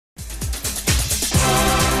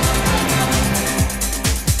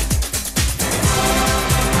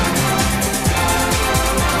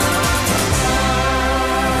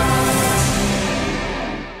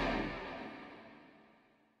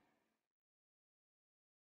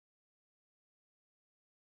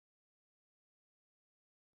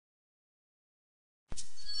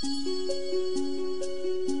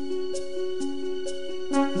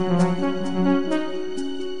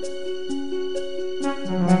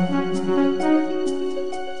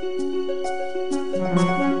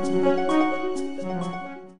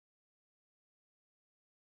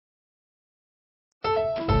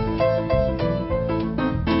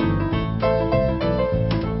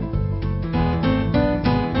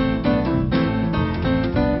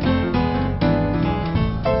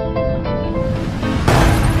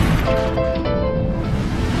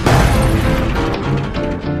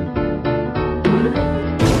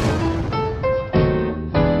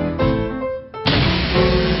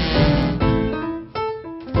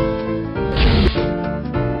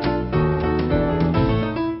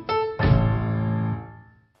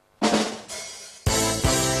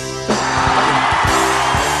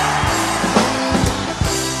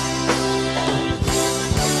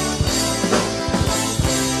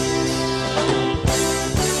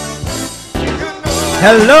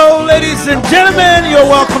Hello, ladies and gentlemen. You're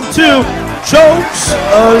welcome to Jokes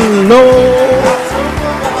Alone.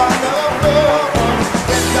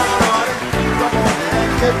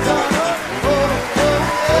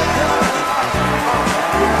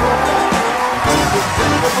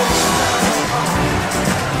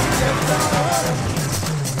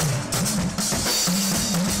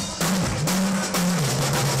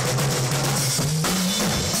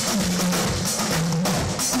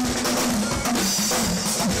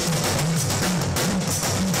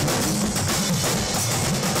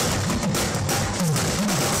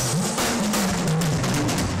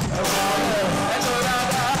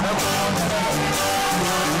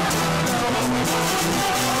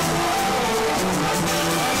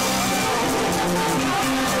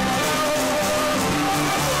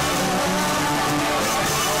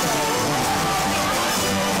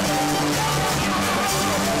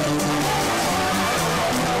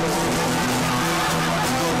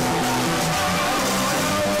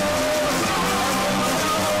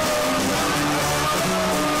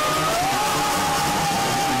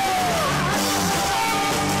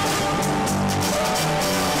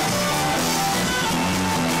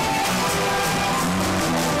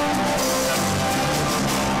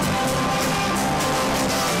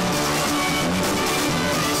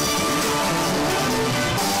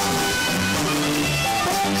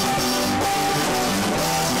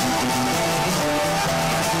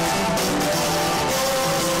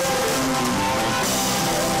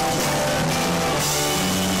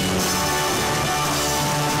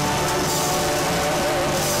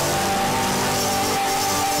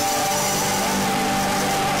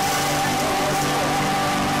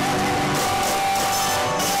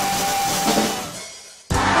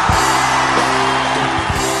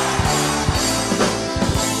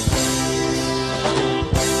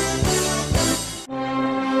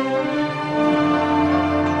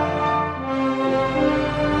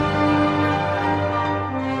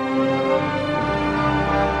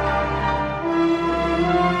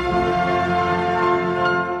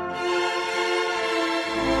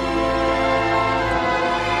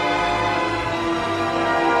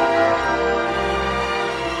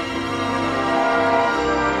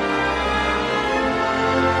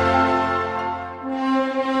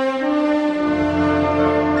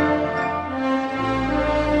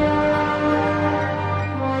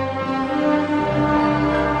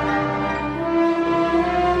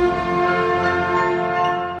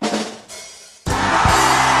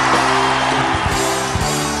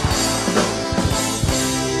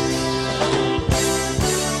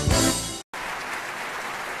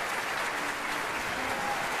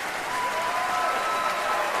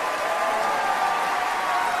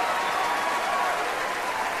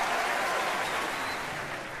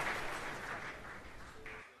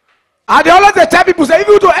 And they always tell people, say,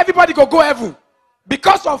 even though everybody go heaven,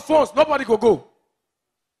 because of phones, nobody go.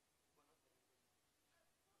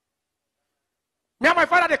 Me and my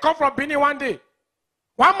father, they come from Benin one day.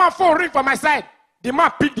 One man phone ring from my side. The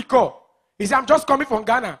man picked the call. He said, I'm just coming from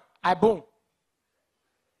Ghana. I boom.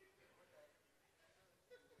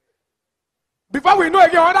 Before we know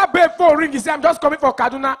again, another babe phone ring. He said, I'm just coming from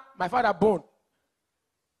Kaduna. My father boom.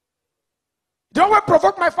 Don't want to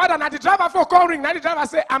provoke my father. Now the driver for call ring. Now the driver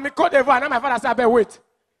say, I'm in Côte d'Ivoire. Now my father say, I bet wait.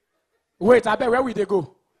 Wait, I bet where will they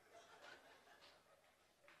go?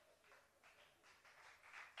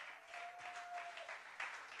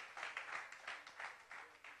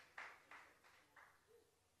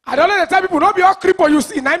 I don't let tell people, don't be all cripple you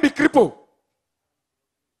see, now be cripple.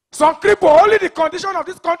 Some cripple, only the condition of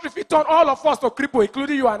this country fit turn all of us to cripple,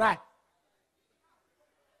 including you and I.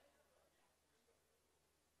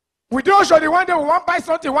 We don't show the one day we want to buy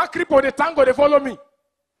something, one cripple, they tango, they follow me.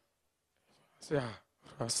 Say,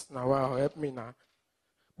 now wow, help me now.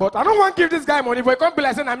 But I don't want to give this guy money, but it can't be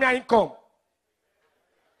like saying I'm your income.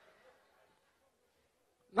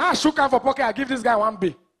 Now I shook out for pocket, I give this guy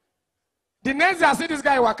 1B. The next day I see this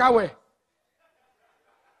guy walk away.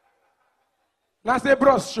 Now I say,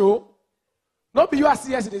 bros, show. Not be you as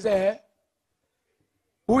CS, they say, eh?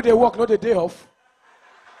 Who they work, not the day off.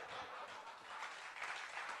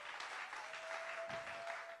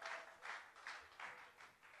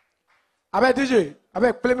 I bet DJ, I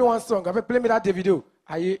bet play me one song. I bet play me that video.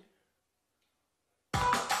 Aye.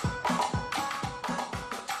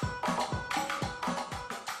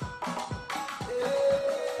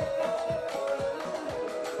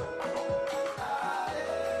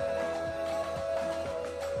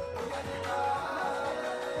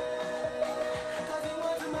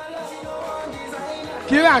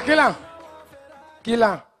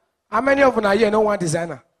 Killer. How many of you are here no one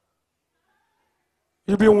designer?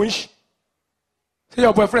 You be wish. Say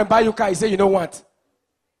your boyfriend buy you car, he say you don't want.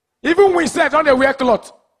 Even when he said don't they wear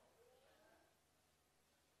cloth.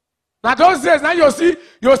 Now those days, now you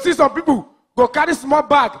see some people go carry small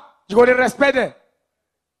bag, you go to respect them.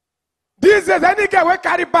 These days, any guy will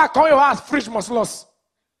carry bag on your house, fridge must lose.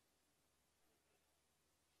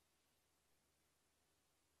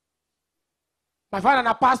 My father and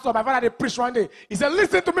a pastor, my father they preached one day. He said,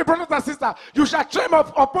 listen to me, brothers and sisters. You shall tread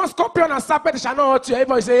upon scorpion and serpent, they shall not hurt you.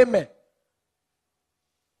 Everybody say amen.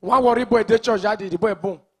 One worry boy, the church, the boy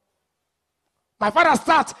boom. My father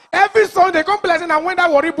starts every Sunday, come blessing, and when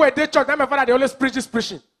that worry boy the church, then my father they always preach this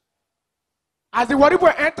preaching. As the worry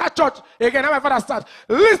boy enter church, again, now my father starts.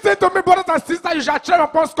 Listen to me, brothers and sisters, you shall tread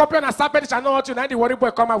upon scorpion and serpent, they shall not hurt you. Now the worry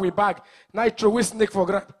boy come out with bag. Now he throw away snake for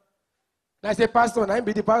grab. Now I say, pastor, now he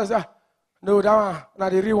be the pastor. No, that one,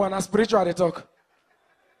 not the real one, that's spiritual they talk.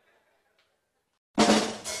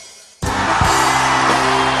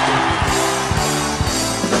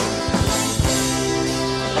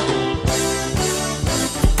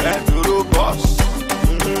 Duro boss,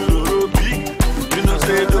 Duro big, you know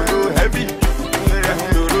say Duro heavy,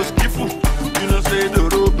 Duro skiffle, you know say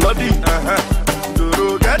Duro bloody,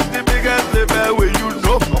 Duro get the biggest level where you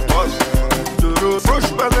know of us. Duro push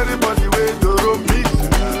past anybody where Duro meet.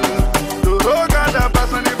 Duro got a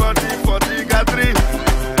pass anybody for the gathering.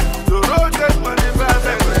 Duro take money pass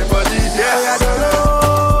everybody there.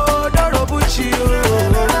 Duro Bucci, Duro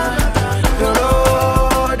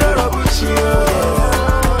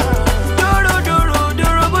Bucci,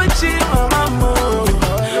 Duro Bucci, mama,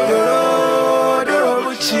 Duro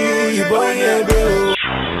Bucci, boy, yeah,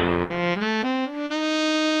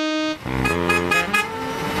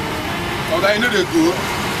 Okay, you know they go.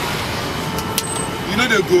 You know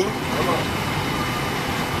they go.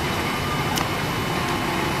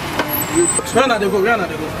 Where are they go?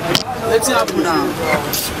 Let's see happen now.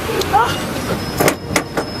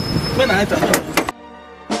 When I enter.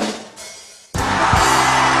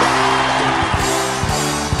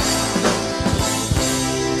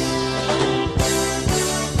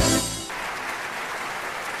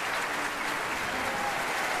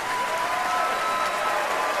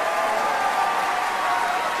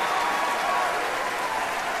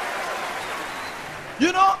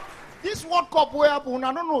 You know, this World Cup will happen.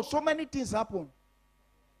 I don't know, so many things happen.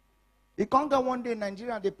 They can't get one day in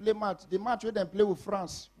Nigeria, they play match. The match where they play with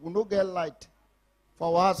France will not get light.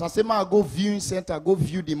 For us, I say, man, go viewing center, go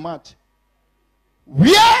view the match.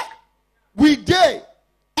 Where we there,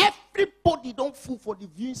 everybody don't fool for the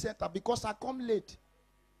viewing center because I come late.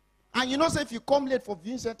 And you know, say if you come late for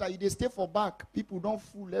viewing center, you they stay for back. People don't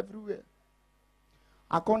fool everywhere.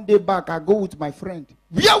 I come day back, I go with my friend.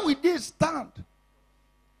 Where we did stand.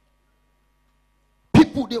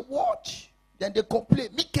 People they watch, then they complain.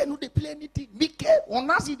 Mike no they play anything. Mike on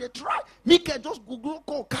Nazi they try. Mike just go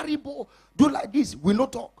call carry ball, do like this. We no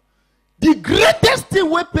talk. The greatest thing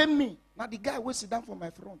will pay me. Now the guy will sit down for my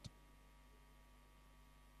front.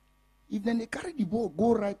 If then they carry the ball,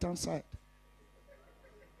 go right hand side.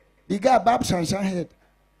 The guy Bab Shanshan head.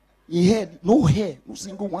 He head, no hair, no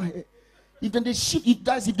single one hair. If then they shift, if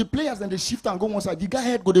the players then they shift and go one side, the guy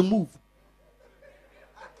head go they move.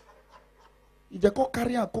 If they call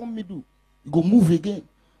carry and come middle, you go move again.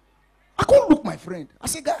 I can't look my friend. I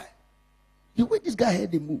say, guy, the way this guy head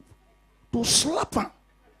they move, to slap him.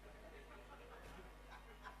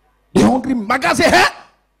 They hungry me. My guy say, hey,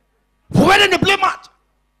 for when they play match,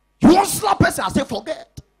 you want slap person? I say,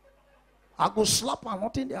 forget. I go slap her,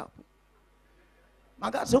 nothing there happen. My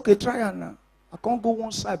guy say, okay, try her now. I can't go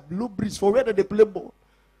one side, blow breeze for where they play ball.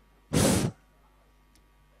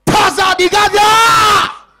 Taza the guy.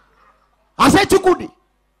 I said Chukudi.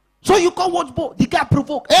 So you can't watch ball. The guy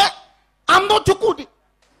provoke. Eh? I'm not Chukudi.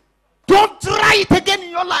 Don't try it again in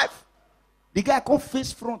your life. The guy come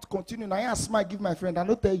face front, continue. Now I smile, give my friend. I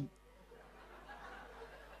don't tell you.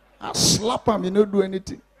 I slap him, he don't do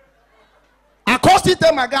anything. I constantly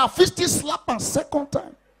tell my guy, I fist slap him second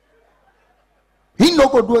time. He no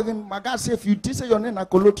go do anything. My guy say, if you say your name, I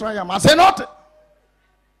go try him. I say nothing.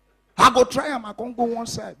 I go try him. I can't go one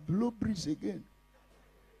side. Blow breeze again.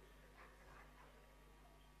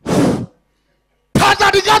 I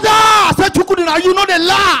said, you know the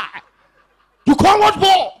lie. You can't watch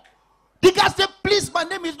ball. The guy said, please, my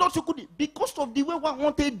name is not Chukudi. Because of the way one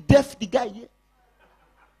wanted deaf the guy here.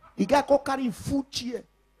 The guy can't carry food chair.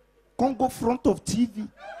 Can't go front of TV.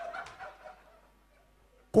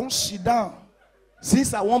 Can't sit down.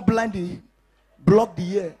 Since I won't blind the block the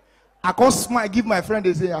ear, I can't smile, give my friend,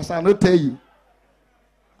 they say, I shall not tell you.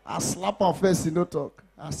 I slap on first, he no talk.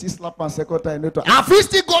 I still slap on second time, he no talk. I feel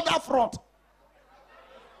still go that front.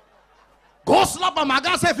 Go slap on my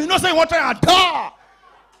guy, say, if you know say you want to try and die.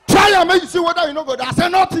 Try and make you see whether you know go there. I say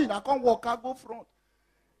nothing. I can't walk, I go front.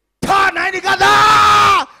 Turn, I need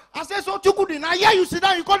to I say, so you could now here you sit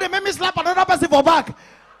down, you call them, make me slap another person for back.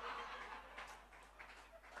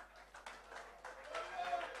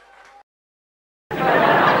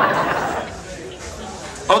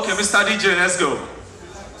 Okay, Mr. DJ, let's go.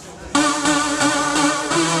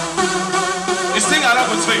 You sing along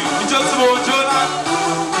with me. You just go, Jonah.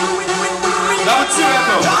 Now it's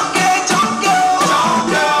your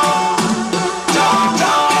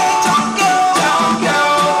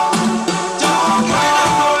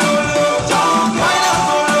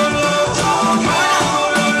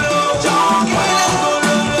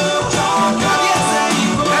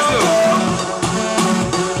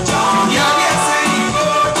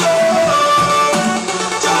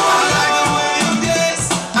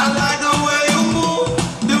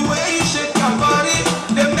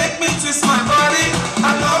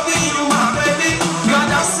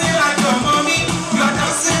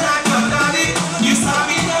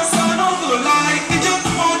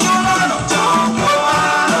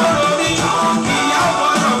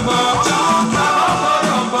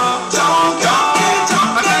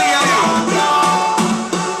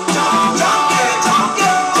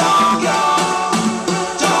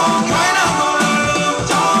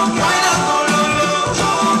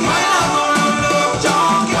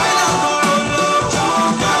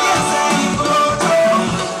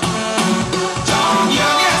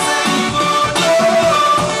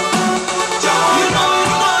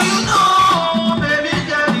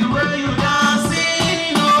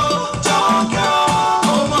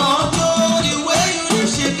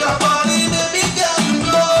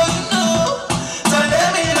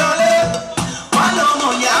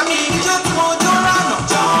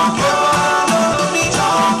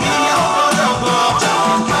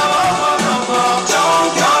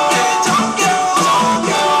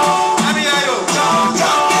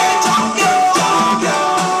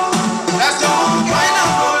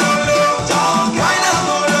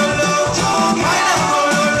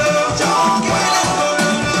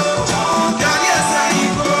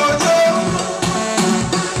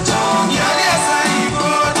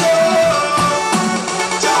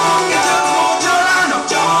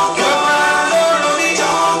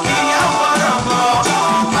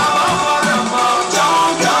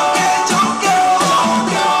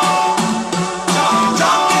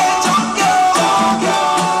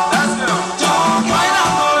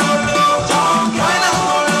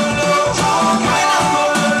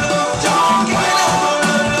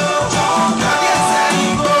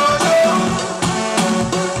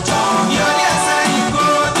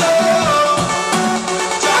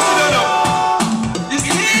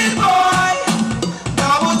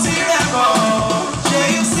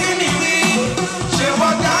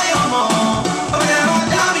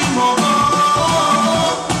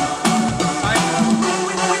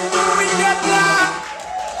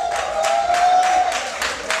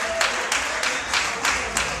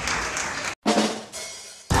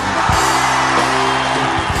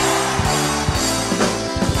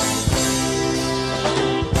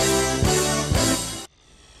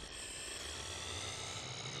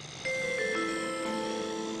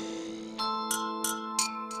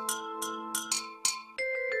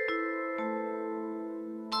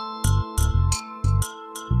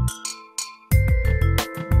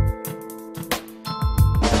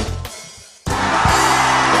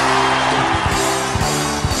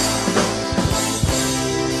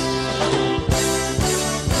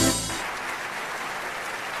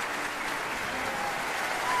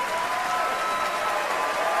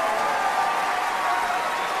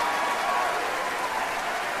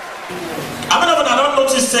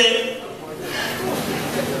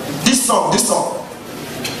song.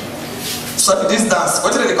 So this dance,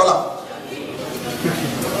 what did they call her?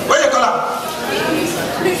 What do they call her?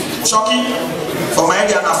 Shocky. For my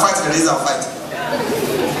area, now fight the days and fight.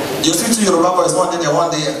 You see two Yoruba boys one day there,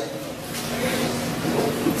 one day here.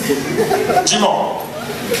 Jimo.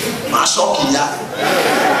 My shocky, yeah.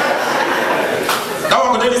 That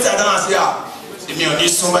one go dey say I don't say ah. Èmi ò ní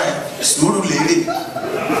súnmọ́ ẹ, sùúrù lérè.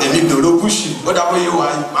 Èmi dòdò pushi, ó dá bóyá wà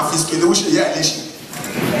á, máa fi skele ó ṣe yá ẹ léṣe.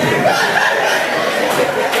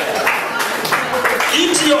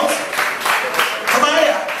 Idiot. Come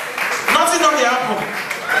here. Nothing don't happen.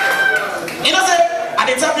 You know say, I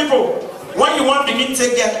dey tell people, when you want begin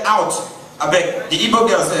take get out, I beg, the Igbo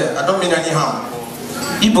girls there, I don't mean any harm.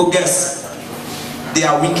 Igbo girls, they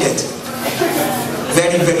are wicked.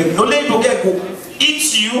 Very, very. No let Igbo girl go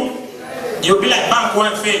eat you, you'll be like bank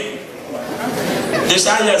one fail. They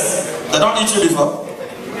say yes, they don't eat you before.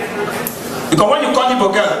 Because when you call Igbo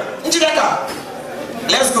girl, Njideka,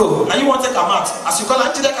 let's go. And you want to take a mat. As you call her,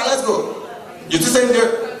 Njideka, let's go. You just say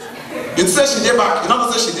you say she dey back, you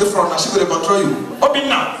don't say she dey front, and she will control you. Open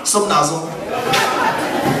now, some nazo.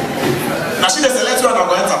 Now she dey select you and I'm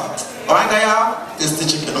going to enter. Oh, I got this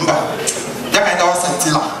teaching number. That kind of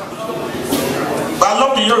sentila. But I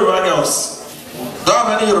love the Yoruba girls. Do I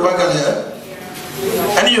have any Yoruba girl here?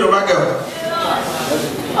 Any Yoruba girl?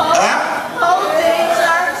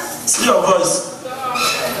 See your voice.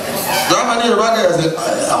 Do I have any Yoruba girls here?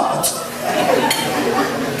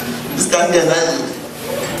 This guy get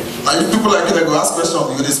now you people like it, they go ask questions.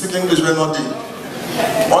 You they speak English when not they.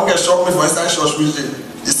 One guy shocked me for inside church which day.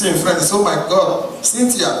 He see in friend, he said, oh my God,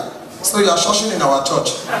 Cynthia, so you are shushing in our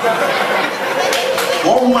church.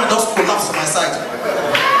 One woman just collapsed on my side.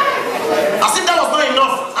 As if that was not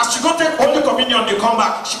enough. As she go take Holy Communion, they come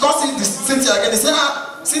back. She can't see this Cynthia again. They say,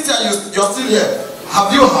 ah, Cynthia, you're still here.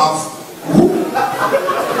 Have you who?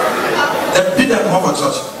 They beat them home for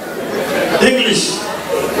church. English.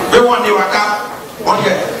 They want the waka. One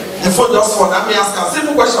year. The phone just phone. Let me ask her.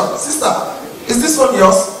 Simple question. Sister, is this one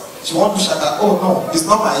yours? She won't do shaka. Oh no, it's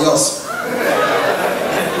not my yours.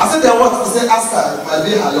 I said then what? He said ask her. It might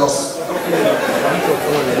be her yours.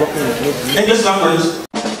 English language.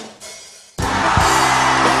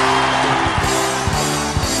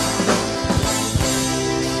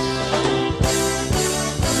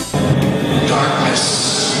 Darkness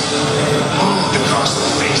moved across the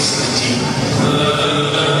face of the deep.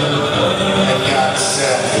 And God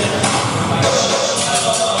said,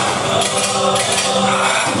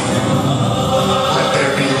 let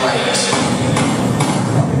there be light.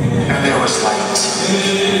 And there was light.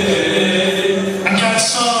 And God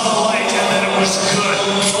saw the light and that it was good.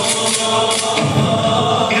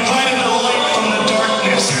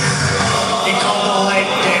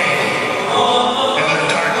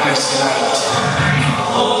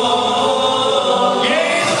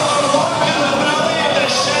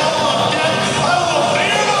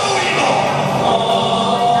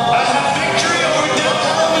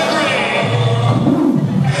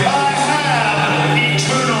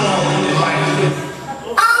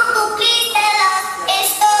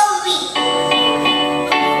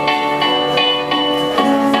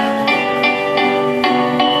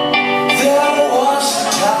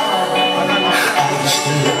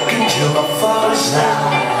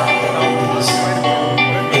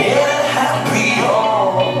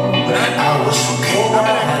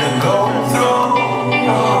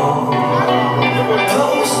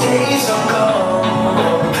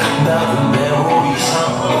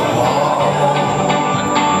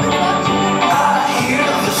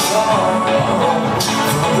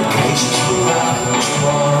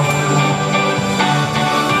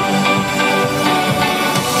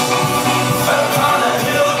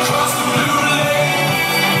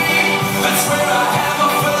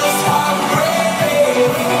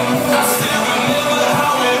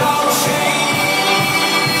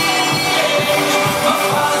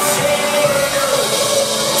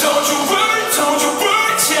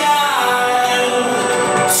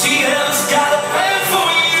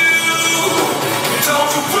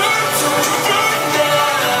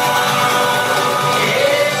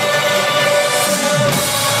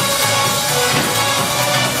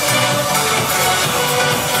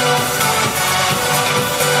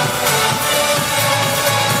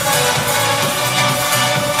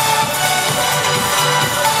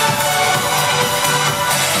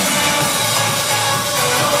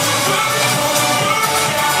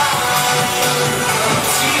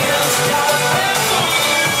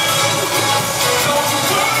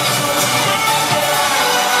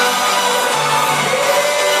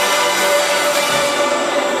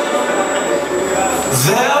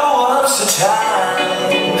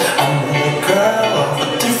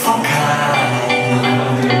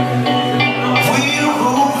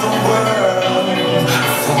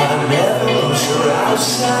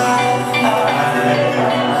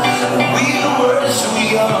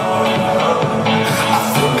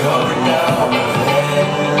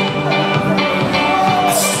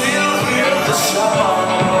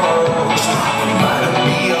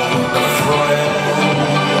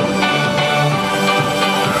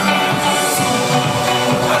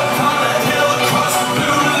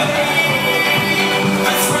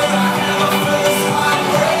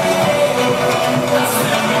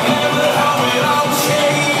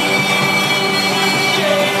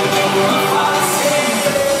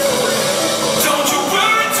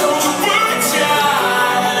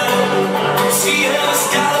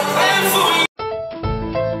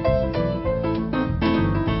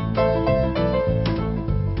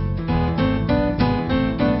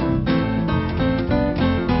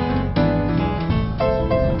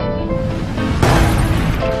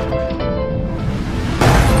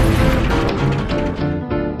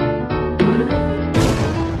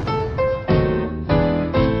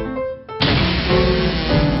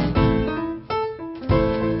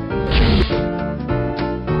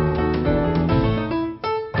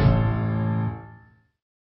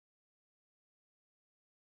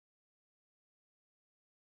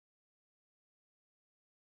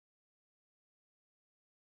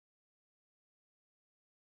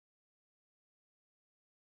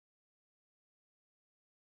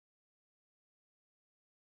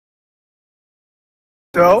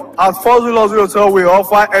 Hotel. At Fosville Luxury Hotel, we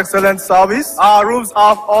offer excellent service. Our rooms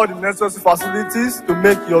have all the necessary facilities to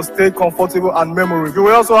make your stay comfortable and memorable. You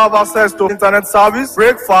will also have access to internet service,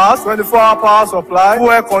 breakfast, 24-hour power supply,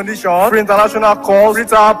 full air condition, free international calls, free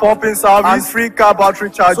tire pumping service, and free car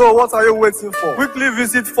battery charge. So what are you waiting for? Quickly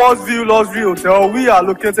visit Fosville Luxury Hotel. We are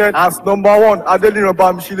located at #1 Adeline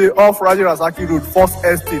Bamishile off Raji Rasaki Road, First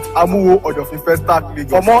Estate, Amuwo, Odofin Stack, Lagos.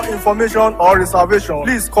 For more information or reservation,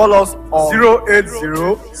 please call us on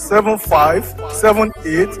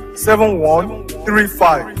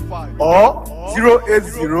 080-7578-7135 or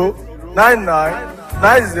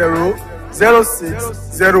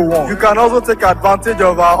 080-9990-0601. You can also take advantage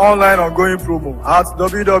of our online ongoing promo at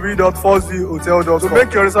www.fosvillehotel.com to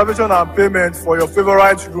make your reservation and payment for your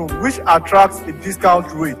favorite room, which attracts a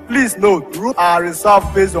discount rate. Please note, rooms are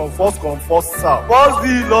reserved based on first come, first serve.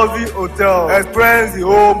 Fosville Luxury Hotel. Experience the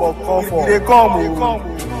home of comfort. They come.